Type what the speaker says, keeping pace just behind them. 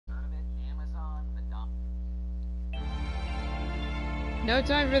no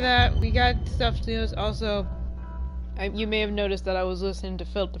time for that. We got stuff to do. Also, you may have noticed that I was listening to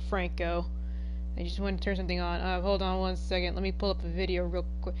Philip DeFranco. I just wanted to turn something on. Hold on one second. Let me pull up a video real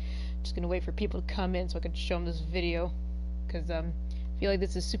quick. Just gonna wait for people to come in so I can show them this video. Because, I feel like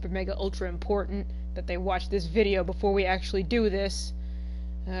this is super mega ultra important that they watch this video before we actually do this.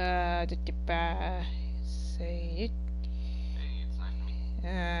 Say it.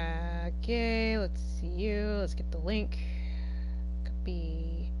 Okay, let's see you. Let's get the link.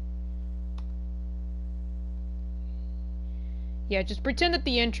 Copy. Yeah, just pretend that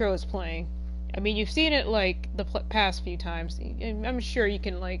the intro is playing. I mean, you've seen it, like, the past few times. I'm sure you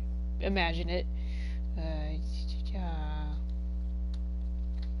can, like, imagine it.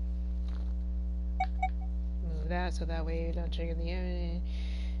 Move that so that way you don't trigger the evidence.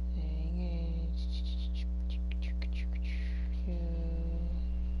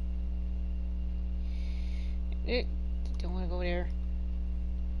 Don't want to go there.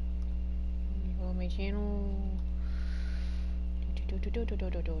 Go on my channel.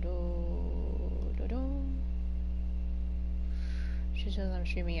 She says I'm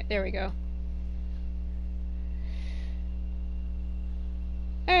streaming it. There we go.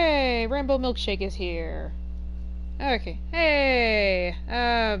 Hey, Rainbow Milkshake is here. Okay. Hey.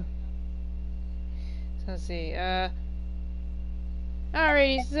 So let's see.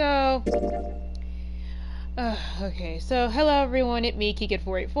 Alrighty. So. Okay, so hello everyone, it's me,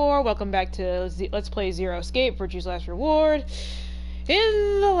 Kikid484. Welcome back to Let's Play Zero Escape, Virtue's Last Reward.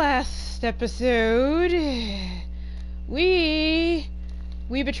 In the last episode, we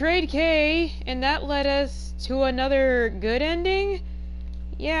betrayed Kay, and that led us to another good ending?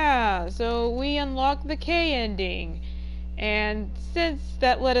 Yeah, so we unlocked the Kay ending. And since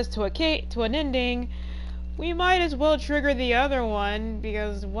that led us to an ending, we might as well trigger the other one,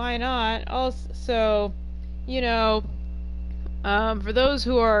 because why not? Also, you know, for those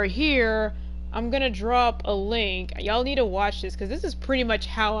who are here, I'm gonna drop a link. Y'all need to watch this because this is pretty much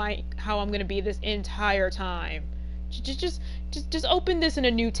how I'm gonna be this entire time. Just open this in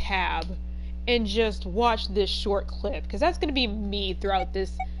a new tab and just watch this short clip because that's gonna be me throughout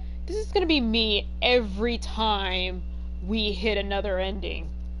this. This is gonna be me every time we hit another ending,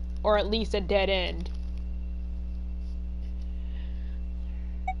 or at least a dead end.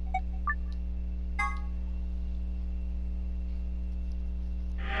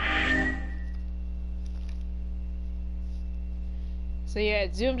 So yeah,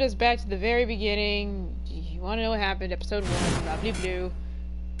 it zoomed us back to the very beginning. You want to know what happened? Episode 1, blah blah blue.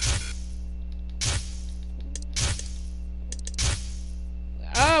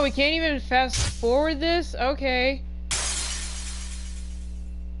 Oh, we can't even fast forward this? Okay.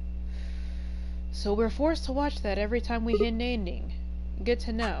 So we're forced to watch that every time we hit an ending. Good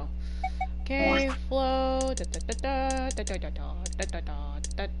to know. Okay, flow.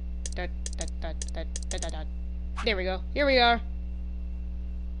 There we go. Here we are.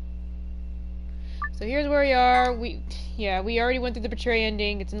 So here's where we are. We already went through the betray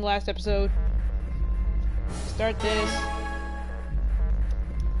ending. It's in the last episode. Start this.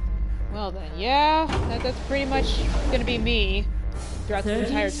 Well then, yeah, that's pretty much gonna be me throughout the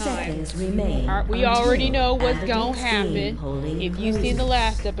entire time. We already know what's gonna happen. If you've seen the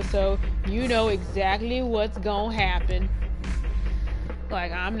last episode, you know exactly what's gonna happen.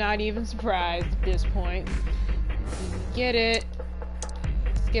 Like, I'm not even surprised at this point. Get it.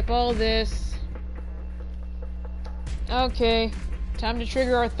 Skip all this. Okay, time to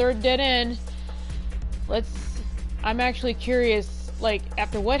trigger our third dead end. I'm actually curious, like,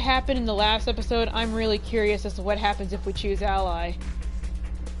 after what happened in the last episode, I'm really curious as to what happens if we choose ally.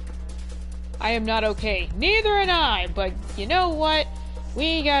 I am not okay. Neither am I, but you know what?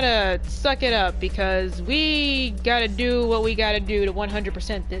 We gotta suck it up, because we gotta do what we gotta do to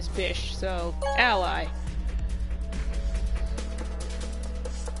 100% this bish, so, ally.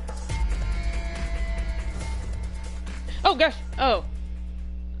 Oh gosh! Oh,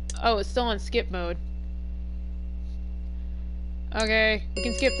 it's still on skip mode. Okay, we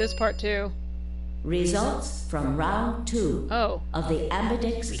can skip this part too. Results from round 2 of the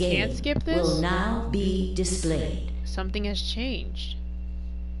Ambidex game can't skip this? Will now be displayed. Something has changed.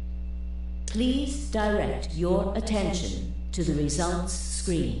 Please direct your attention to the results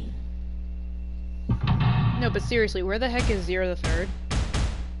screen. No, but seriously, where the heck is Zero the Third?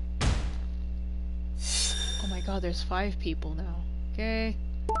 Oh my god, there's 5 people now. Okay.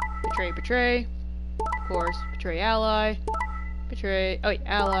 Betray. Of course. Betray ally. Betray. Oh, wait,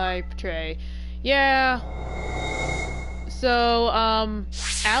 ally. Betray. Yeah. So,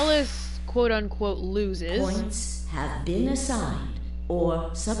 Alice, quote-unquote, loses. Points have been assigned.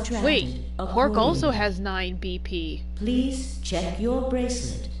 or subtracted Wait, Quark also has 9 BP. Please check your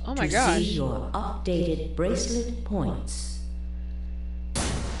bracelet to see your updated bracelet points.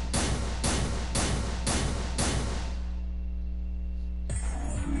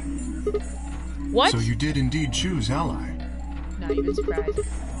 What? So you did indeed choose Ally. Not even surprised.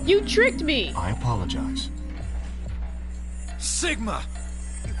 You tricked me! I apologize. Sigma!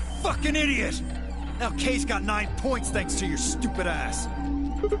 You fucking idiot! Now Kay's got 9 points thanks to your stupid ass.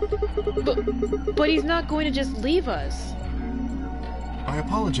 But he's not going to just leave us. I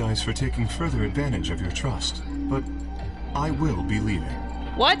apologize for taking further advantage of your trust, but I will be leaving.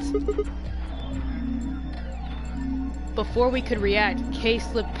 What? Before we could react, Kay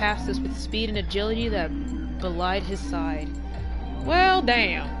slipped past us with speed and agility that belied his side. Well,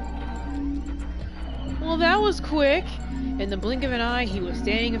 damn. Well, that was quick. In the blink of an eye, he was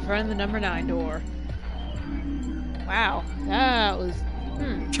standing in front of the number 9 door. Wow, that was...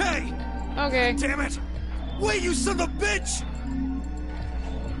 Kay! Okay. Damn it! Wait, you son of a bitch!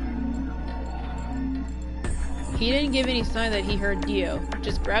 He didn't give any sign that he heard Dio.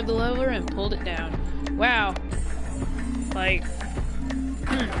 Just grabbed the lever and pulled it down. Wow. Like...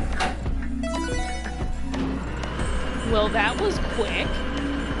 Well, that was quick.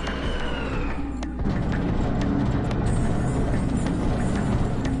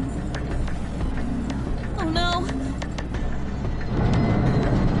 Oh no!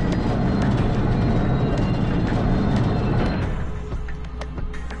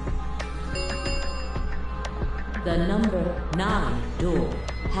 The number 9 door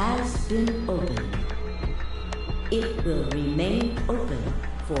has been opened. It will remain open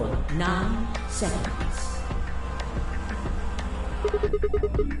for 9 seconds.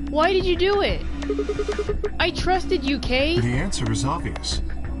 Why did you do it? I trusted you, Kay. The answer is obvious.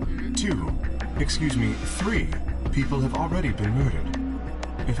 3 people have already been murdered.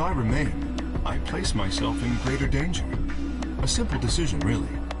 If I remain, I place myself in greater danger. A simple decision, really.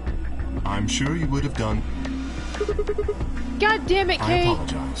 I'm sure you would have done... God damn it, Kay! I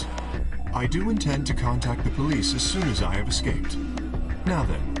apologize. I do intend to contact the police as soon as I have escaped. Now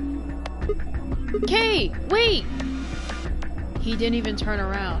then. Kay, wait! He didn't even turn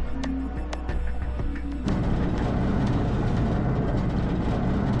around.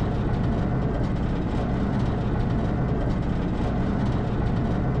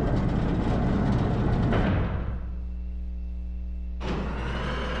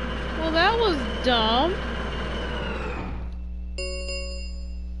 Well, that was dumb.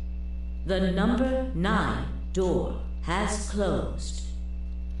 The number 9 door has closed.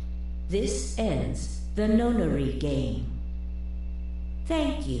 This ends the nonary game.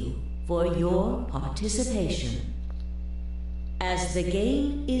 Thank you for your participation. As the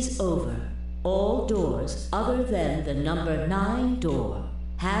game is over, all doors other than the number 9 door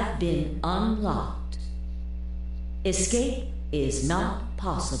have been unlocked. Escape is not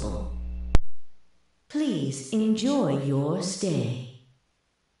possible. Please enjoy your stay.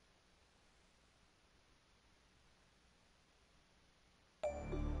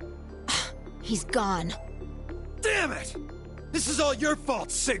 He's gone. Damn it! This is all your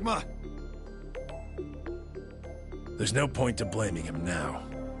fault, Sigma! There's no point to blaming him now.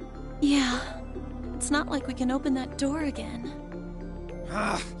 Yeah. It's not like we can open that door again.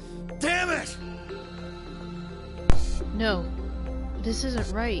 Ah! Damn it! No. This isn't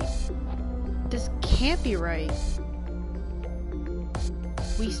right. This can't be right.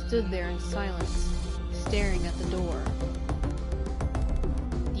 We stood there in silence, staring at the door.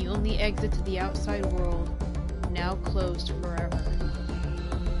 The only exit to the outside world, now closed forever.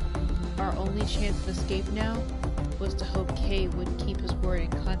 Our only chance of escape now was to hope Kay would keep his word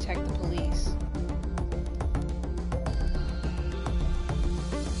and contact the police.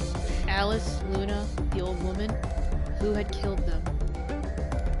 Alice, Luna, the old woman, who had killed them?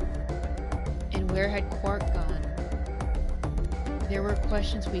 And where had Quark gone? There were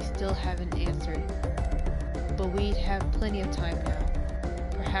questions we still haven't answered, but we'd have plenty of time now.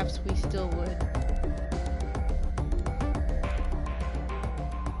 Perhaps we still would.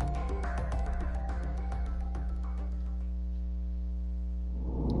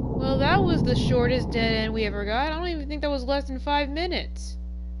 Well, that was the shortest dead end we ever got. I don't even think that was less than 5 minutes.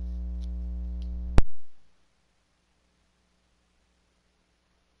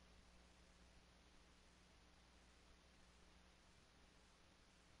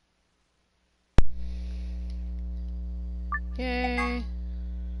 Yay.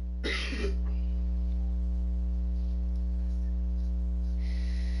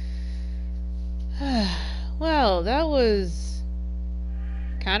 Well, that was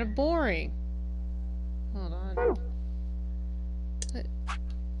kind of boring. Hold on.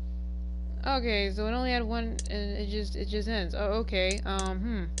 Okay, so it only had one, and it just ends. Oh, okay.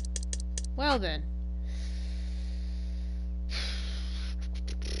 Well then.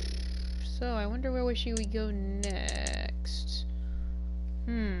 So I wonder where should we go next?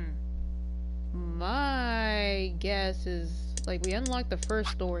 My guess is like we unlocked the first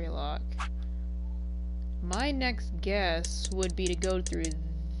story lock. My next guess would be to go through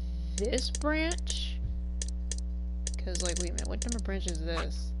this branch. Cause like, wait a minute, what number branch is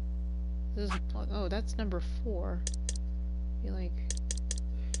this? This is, oh, that's number 4. Be like,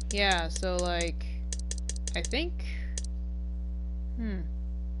 yeah, so like, I think,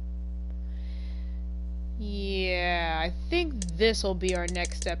 yeah, I think this'll be our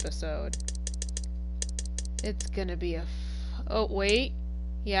next episode. It's gonna be a oh, wait.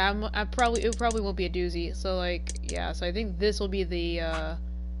 Yeah, it probably won't be a doozy. So like, yeah, so I think this will be the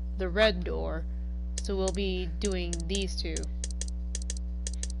red door. So we'll be doing these two.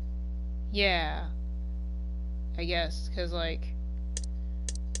 Yeah. I guess, cuz like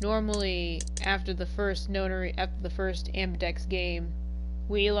normally after the first Ambidex game,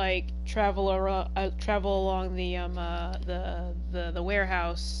 we like travel along the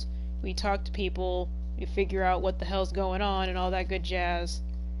warehouse. We talk to people, we figure out what the hell's going on and all that good jazz.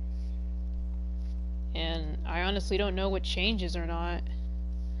 And I honestly don't know what changes or not.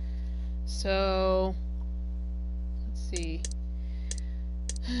 So let's see.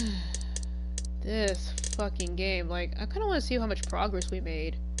 This fucking game, like, I kinda wanna see how much progress we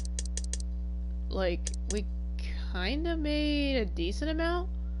made. Like, we kinda made a decent amount.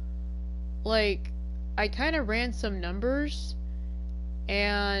 Like, I kinda ran some numbers,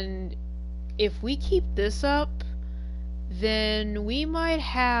 and if we keep this up, then we might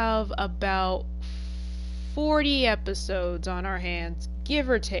have about 40 episodes on our hands, give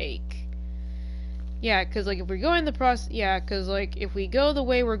or take. Yeah, cause like if we're going the process, yeah, cause like if we go the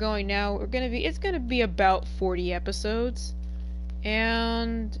way we're going now, it's gonna be about 40 episodes.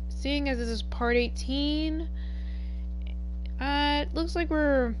 And seeing as this is part 18, it looks like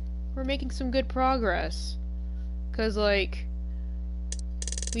we're making some good progress. Cause like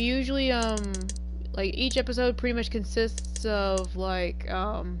we usually like each episode pretty much consists of like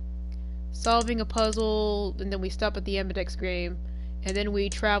solving a puzzle, and then we stop at the Ambidex game, and then we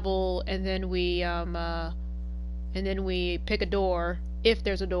travel, and then we pick a door if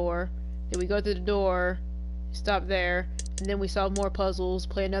there's a door. Then we go through the door, stop there, and then we solve more puzzles,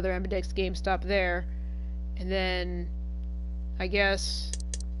 play another Ambidex game, stop there, and then I guess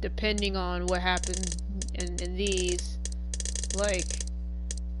depending on what happens in these, like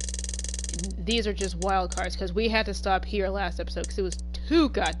these are just wild cards because we had to stop here last episode because it was too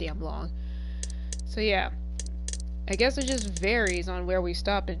goddamn long. So yeah, I guess it just varies on where we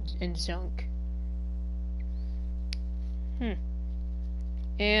stop in junk.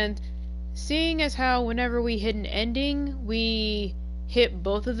 And seeing as how whenever we hit an ending, we hit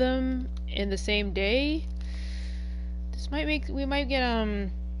both of them in the same day, we might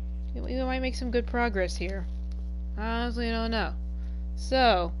make some good progress here. I honestly don't know.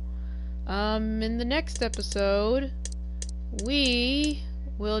 So, in the next episode, we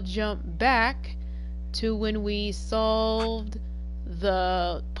will jump back to when we solved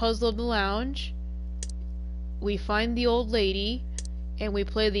the puzzle of the lounge, we find the old lady, and we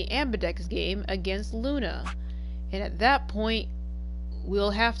play the Ambidex game against Luna. And at that point,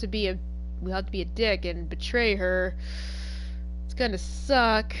 we'll have to be a dick and betray her. It's gonna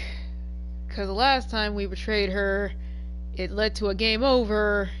suck, because the last time we betrayed her, it led to a game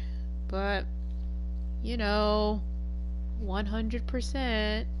over, but, you know,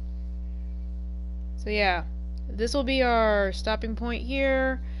 100%. So yeah, this will be our stopping point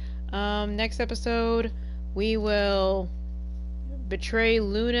here. Next episode, we will betray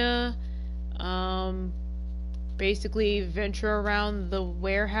Luna, basically venture around the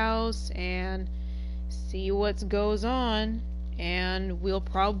warehouse and see what goes on, and we'll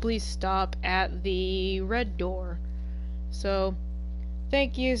probably stop at the red door. So,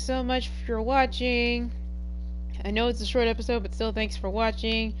 thank you so much for watching. I know it's a short episode, but still thanks for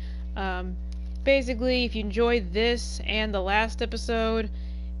watching. Basically, if you enjoyed this and the last episode,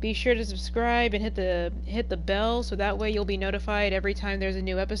 be sure to subscribe and hit the bell so that way you'll be notified every time there's a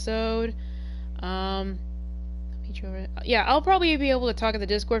new episode. Yeah, I'll probably be able to talk in the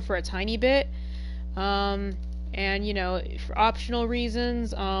Discord for a tiny bit. And you know, for optional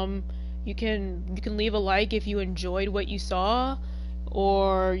reasons, you can leave a like if you enjoyed what you saw,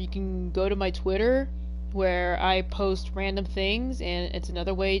 or you can go to my Twitter, where I post random things, and it's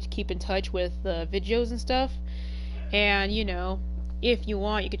another way to keep in touch with the videos and stuff. And, you know, if you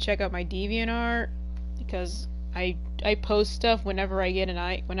want, you can check out my DeviantArt, because I I post stuff whenever I get an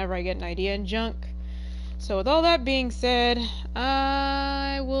idea and junk. So with all that being said,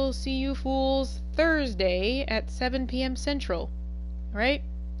 I will see you fools Thursday at 7 p.m. Central. Alright?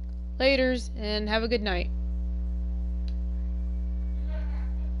 Laters, and have a good night.